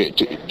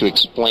to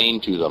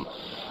explain to them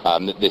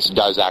that this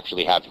does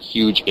actually have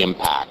huge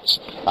impacts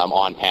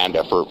on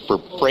Panda for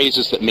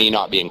phrases that may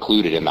not be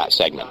included in that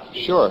segment.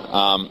 Sure.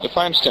 If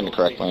I understand it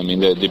correctly, I mean,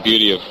 the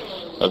beauty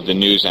of the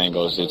news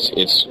angle is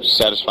it's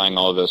satisfying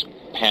all of those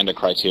Panda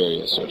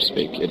criteria, so to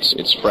speak.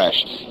 It's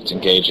fresh, it's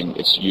engaging,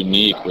 it's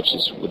unique, which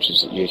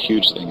is a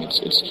huge thing.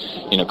 It's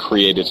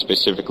created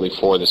specifically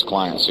for this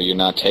client, so you're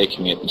not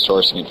taking it and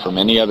sourcing it from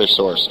any other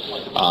source.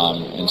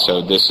 And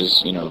so this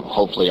is,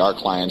 hopefully our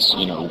clients,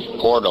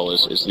 portal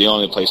is the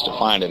only place to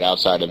find it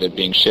outside of it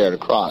being shared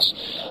across.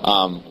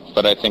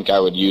 But I think I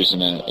would use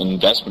an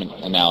investment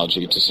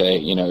analogy to say,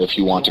 if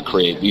you want to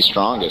create the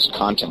strongest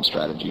content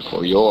strategy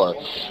for your,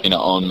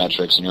 own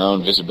metrics and your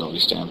own visibility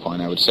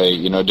standpoint, I would say,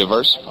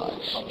 diversify.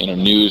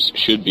 News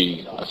should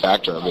be a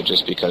factor of it,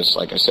 just because,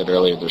 like I said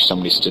earlier, there's so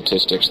many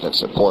statistics that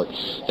support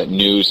that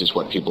news is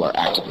what people are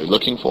actively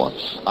looking for.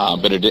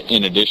 But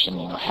in addition,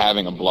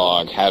 having a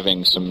blog,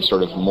 having some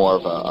sort of more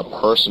of a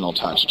personal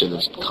touch to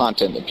this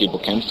content that people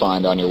can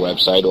find on your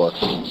website or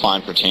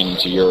find pertaining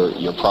to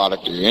your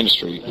product or your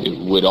industry, it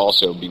would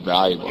also be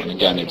valuable. And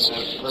again, it's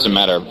a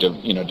matter of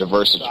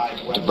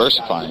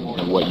diversifying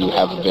what you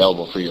have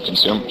available for your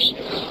consumers.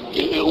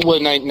 Well,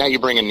 now you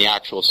bring in the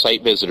actual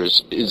site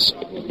visitors.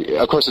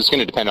 Of course, it's going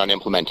to depend on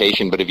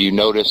implementation, but have you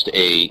noticed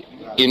a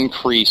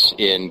increase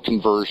in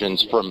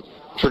conversions from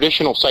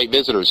traditional site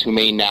visitors who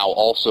may now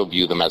also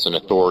view them as an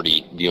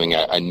authority viewing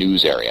a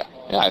news area?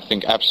 Yeah, I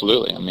think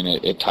absolutely. I mean,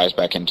 it ties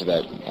back into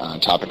that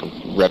topic of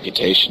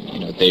reputation.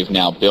 They've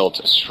now built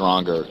a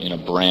stronger,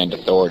 brand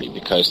authority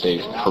because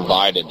they've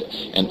provided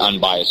an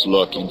unbiased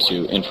look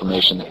into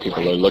information that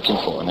people are looking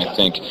for. And I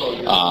think,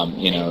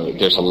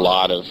 there's a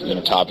lot of,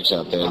 topics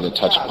out there that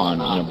touch upon,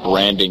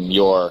 branding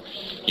your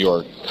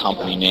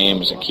company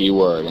name as a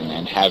keyword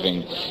and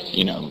having,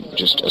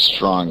 just a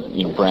strong,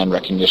 brand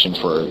recognition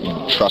for,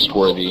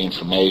 trustworthy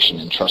information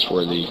and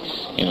trustworthy,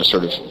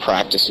 sort of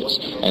practices.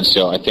 And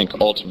so I think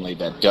ultimately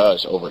that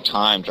does over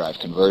time drive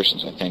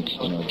conversions. I think,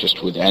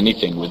 just with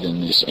anything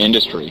within this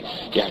industry,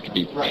 you have to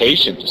be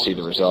patient to see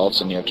the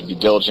results, and you have to be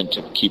diligent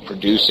to keep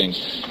producing,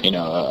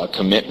 a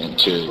commitment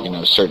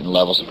to, certain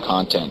levels of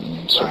content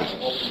and sort of,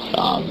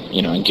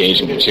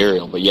 engaging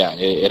material. But yeah,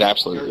 it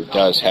absolutely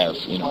does have,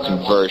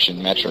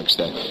 conversion metrics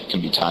that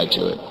can be tied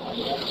to it.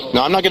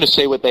 Now, I'm not going to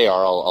say what they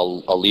are.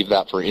 I'll leave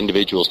that for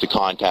individuals to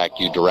contact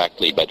you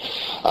directly. But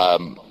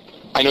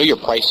I know your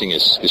pricing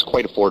is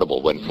quite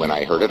affordable. When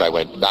I heard it, I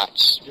went,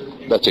 that's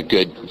a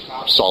good,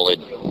 solid.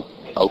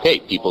 Okay,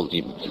 people,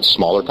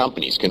 smaller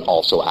companies can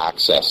also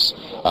access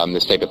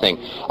this type of thing.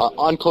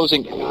 On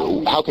closing,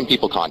 how can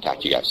people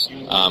contact you guys?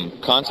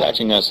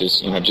 Contacting us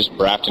is, just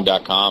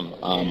Brafton.com.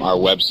 Our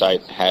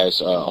website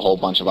has a whole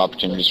bunch of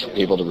opportunities for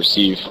people to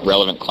receive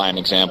relevant client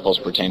examples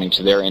pertaining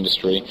to their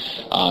industry,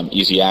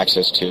 easy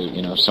access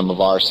to, some of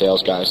our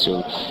sales guys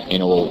who,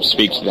 will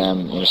speak to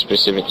them,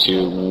 specific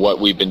to what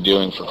we've been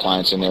doing for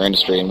clients in their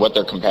industry and what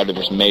their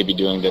competitors may be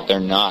doing that they're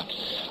not.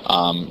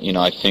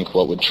 I think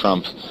what would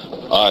trump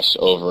us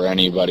over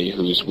anybody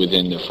who's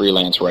within the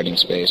freelance writing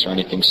space or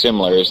anything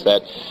similar is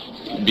that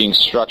being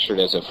structured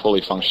as a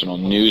fully functional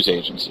news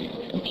agency,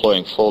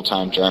 employing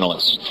full-time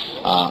journalists,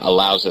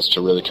 allows us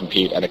to really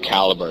compete at a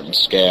caliber and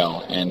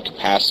scale and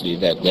capacity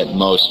that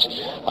most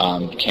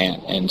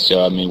can't. And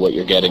so, I mean, what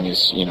you're getting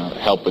is,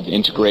 help with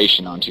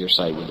integration onto your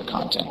site with the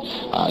content,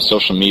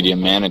 social media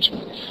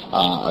management,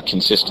 a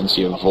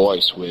consistency of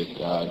voice with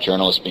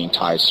journalists being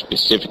tied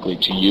specifically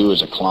to you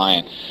as a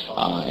client,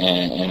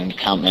 and an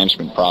account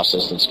management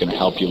process that's going to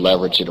help you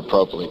leverage it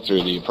appropriately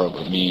through the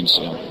appropriate means.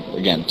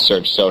 Again,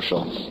 search,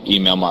 social,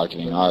 email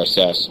marketing,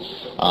 RSS.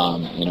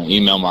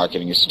 Email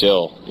marketing is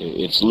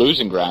it's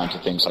losing ground to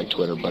things like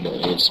Twitter, but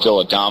it's still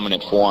a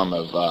dominant form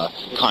of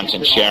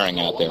content sharing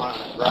out there.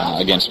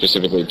 Again,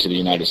 specifically to the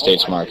United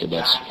States market,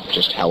 that's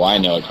just how I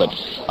know it. But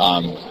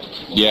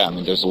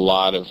there's a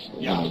lot of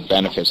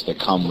benefits that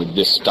come with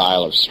this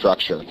style of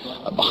structure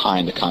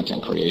behind the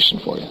content creation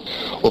for you.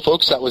 Well,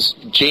 folks, that was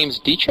James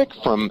Dietrich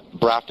from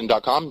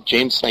Brafton.com.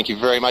 James, thank you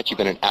very much. You've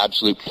been an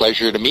absolute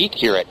pleasure to meet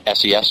here at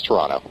SES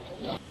Toronto.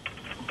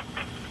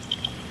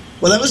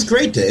 Well, that was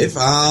great, Dave.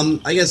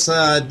 I guess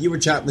you were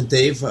chatting with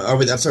Dave,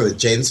 with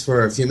James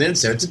for a few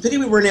minutes there. It's a pity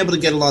we weren't able to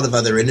get a lot of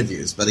other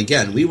interviews, but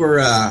again, we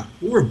were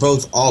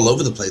both all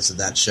over the place at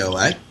that show,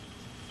 eh?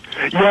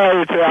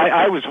 Yeah,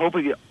 I was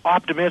hoping,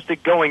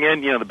 optimistic going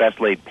in, the best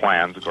laid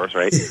plans, of course,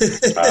 right?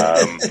 So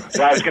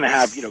I was going to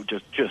have,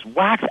 just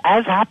wax,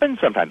 as happens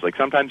sometimes. Like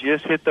sometimes you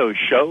just hit those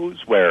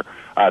shows where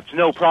it's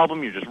no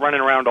problem, you're just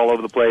running around all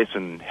over the place,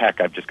 and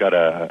heck, I've just got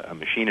a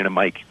machine and a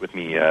mic with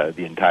me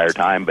the entire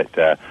time,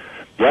 but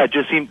it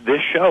just seemed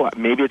this show,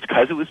 maybe it's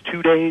because it was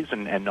 2 days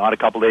and not a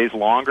couple days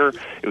longer,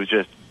 it was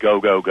just go,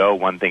 go, go,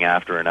 one thing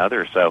after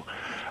another, so...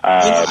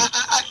 I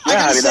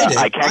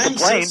can't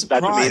complain. So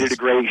that's what made it a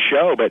great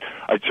show, but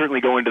I'd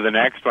certainly go into the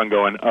next one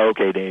going,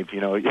 okay, Dave,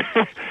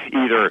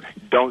 either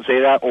don't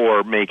say that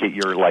or make it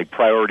your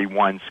priority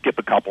one, skip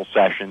a couple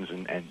sessions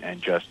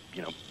and just,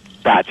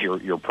 that's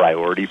your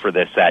priority for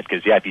this set.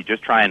 Because, if you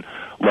just try and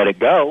let it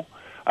go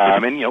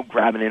and,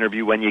 grab an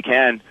interview when you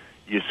can,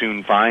 you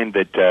soon find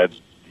that,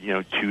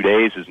 2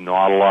 days is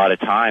not a lot of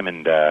time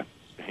and,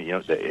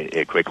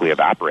 it quickly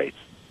evaporates.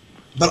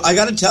 But I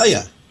got to tell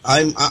you,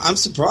 I'm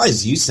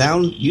surprised. You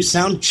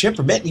sound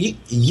chipper, man.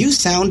 You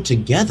sound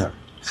together.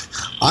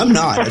 I'm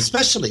not,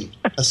 especially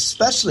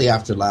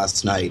after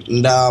last night.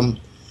 And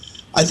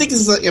I think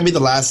this is going to be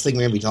the last thing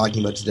we're going to be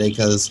talking about today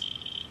because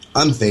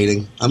I'm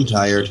fading. I'm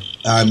tired.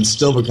 I'm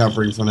still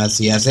recovering from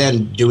SES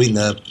and doing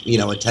the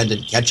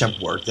attendant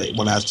catch-up work that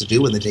one has to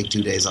do when they take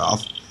 2 days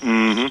off.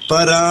 Mm-hmm.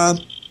 But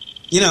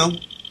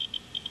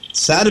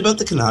sad about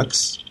the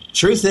Canucks.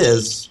 Truth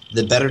is,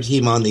 the better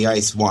team on the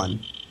ice won.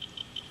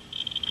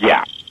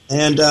 Yeah.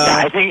 And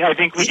I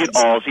think we could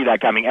all see that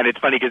coming. And it's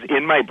funny because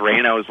in my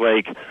brain I was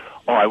like,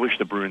 oh, I wish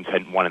the Bruins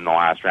hadn't won in the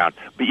last round.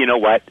 But you know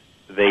what?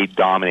 They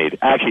dominated.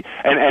 Actually,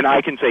 and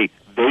I can say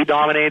they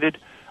dominated,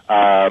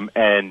 the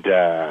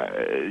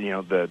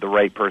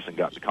right person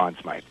got the Conn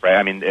Smythe, right?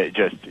 I mean,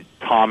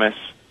 Thomas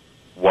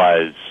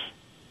was...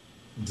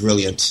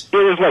 brilliant. It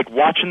was like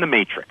watching The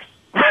Matrix.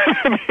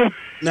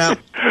 Now,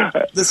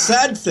 the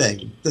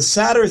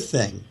sadder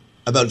thing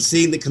about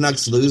seeing the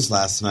Canucks lose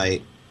last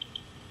night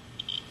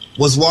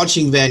was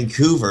watching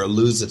Vancouver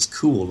lose its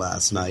cool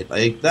last night.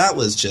 That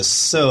was just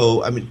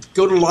so... I mean,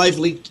 go to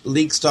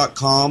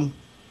liveleaks.com.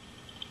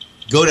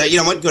 Go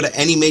to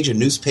any major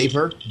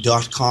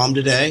newspaper.com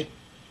today,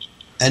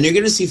 and you're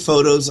going to see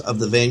photos of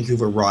the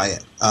Vancouver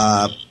riot.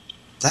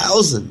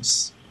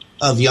 Thousands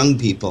of young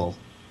people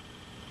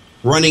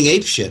running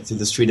apeshit through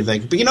the street of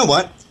Vancouver. But you know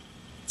what?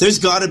 There's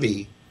got to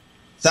be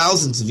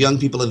thousands of young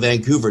people in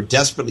Vancouver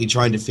desperately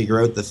trying to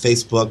figure out the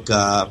Facebook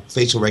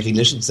facial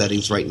recognition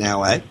settings right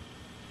now, eh?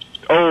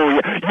 Oh,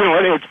 yeah. You know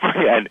what? It's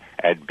funny.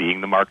 And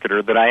being the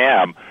marketer that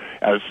I am,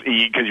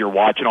 because you're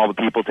watching all the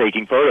people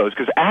taking photos,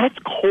 because at its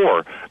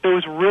core, there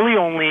was really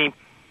only,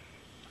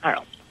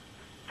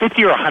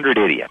 50 or 100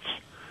 idiots.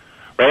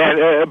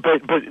 Right?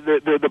 But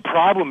the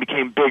problem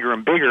became bigger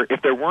and bigger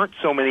if there weren't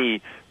so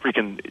many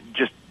freaking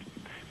just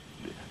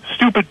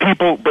stupid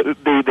people, but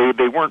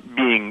they weren't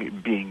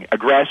being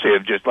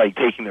aggressive, just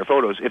taking their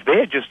photos. If they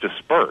had just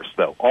dispersed,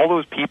 though, all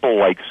those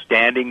people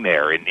standing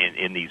there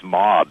in these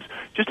mobs,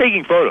 just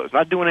taking photos,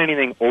 not doing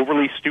anything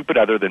overly stupid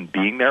other than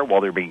being there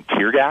while they're being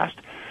tear gassed.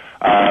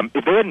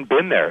 If they hadn't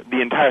been there,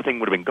 the entire thing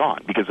would have been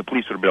gone because the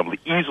police would have been able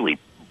to easily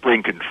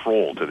bring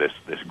control to this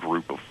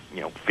group of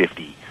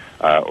 50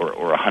 or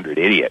 100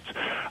 idiots.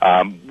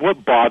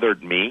 What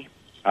bothered me.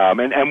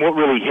 And what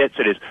really hits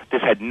it is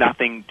this had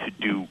nothing to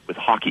do with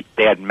hockey.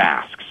 They had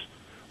masks,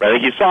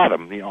 right? You saw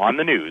them, on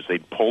the news. They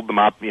pulled them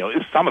up.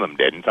 Some of them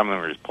did, and some of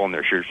them were just pulling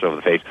their shirts over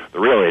the face. The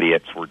real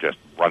idiots were just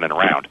running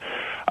around.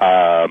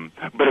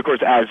 But of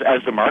course, as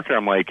the marketer,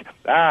 I'm like,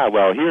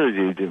 here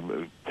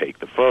you take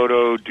the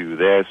photo, do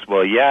this.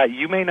 Well, yeah,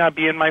 you may not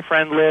be in my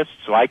friend list,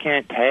 so I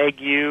can't tag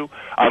you.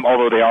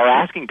 Although they are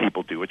asking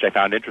people to, which I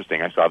found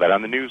interesting. I saw that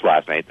on the news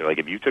last night. They're like,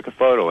 if you took a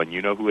photo and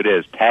you know who it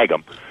is, tag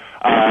them.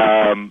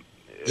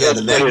 Yeah,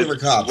 the Vancouver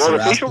cops. Well, the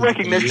facial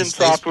recognition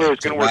software is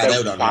going to work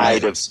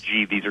outside of,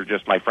 gee, these are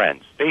just my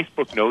friends.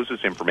 Facebook knows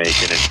this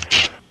information,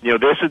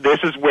 and this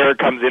is where it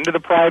comes into the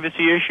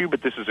privacy issue.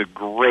 But this is a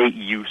great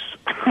use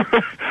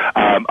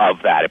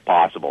of that, if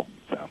possible.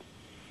 So.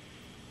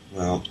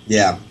 Well,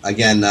 yeah.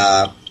 Again,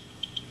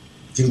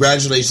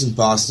 congratulations,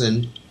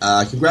 Boston.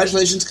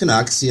 Congratulations,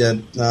 Canucks. Yeah.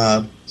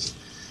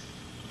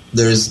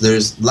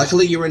 There's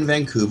luckily you're in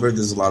Vancouver.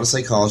 There's a lot of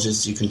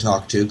psychologists you can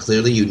talk to.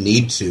 Clearly you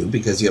need to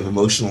because you have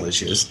emotional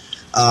issues.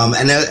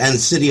 And the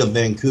city of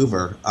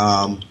Vancouver.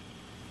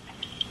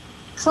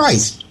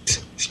 Christ.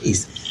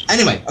 Jeez.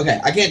 Anyway,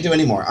 okay, I can't do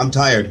any more. I'm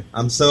tired.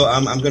 I'm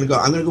gonna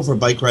go for a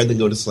bike ride then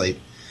go to sleep.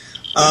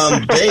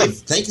 Dave,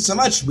 thank you so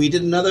much. We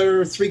did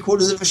another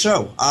 3/4 of a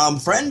show.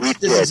 Friends,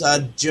 this is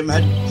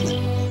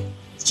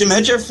Jim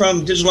Hedger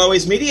from Digital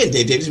Always Media,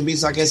 Dave Davies from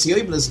Beanstalk SEO.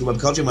 You've been listening to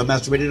Web Culture on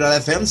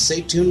WebmasterRadio.fm.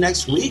 Stay tuned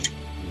next week.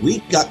 We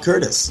got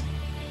Curtis.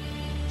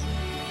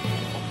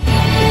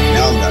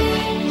 Now I'm done.